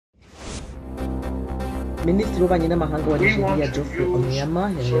Minisitiri w'ububanyi n'amahanga wa Nigeria Geoffrey Onyeama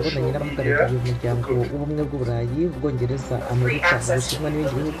yabonanye n'abahagarariye umuryango w'ubumwe bw'uburayi, Ubwongereza, Amerika, Ubushinwa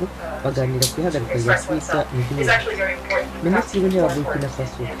n'ibindi bihugu baganira ku ihagarikwa rya Afurika mu gihugu. Minisitiri w'intebe wa Burkina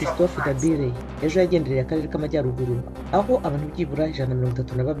Faso Christophe Dabire ejo yagendereye akarere k'amajyaruguru aho abantu byibura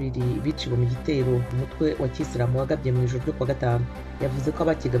 132 biciwe mu gitero umutwe wa kisilamu wagabye mu ijoro ryo kuwa gatanu. Yavuze ko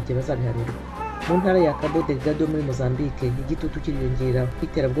abakigabye bazabihanirwa. Mu ntara ya Cabo Delgado muri Mozambique, igitutu kiriyongera ku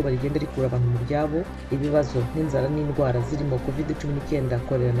iterabwoba rigenda rikura abantu mu byabo. Ibibazo n'inzara n'indwara zirimo COVID-19,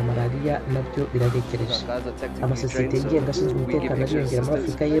 kolera na malariya nabyo birarekereje. Amasosiyete yigenga ashinzwe umutekano ariyongera muri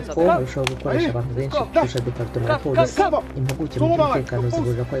Afurika y'Epfo arushaho gukoresha abantu benshi kurusha departement ya polisi. Impuguke mu by'umutekano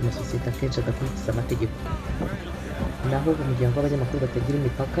ziburira ko ayo masosiyete akenshi adakurikiza amategeko. Naho umuryango w'abanyamakuru batagira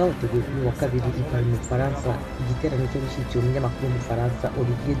imipaka wateguye kuri wa kabiri i Paris mu Bufaransa igiterane cyo gushyigikira umunyamakuru w'umufaransa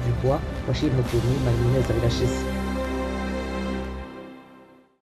Olivier Dubois washimutiwe muri Mali mu mezi abiri ashize.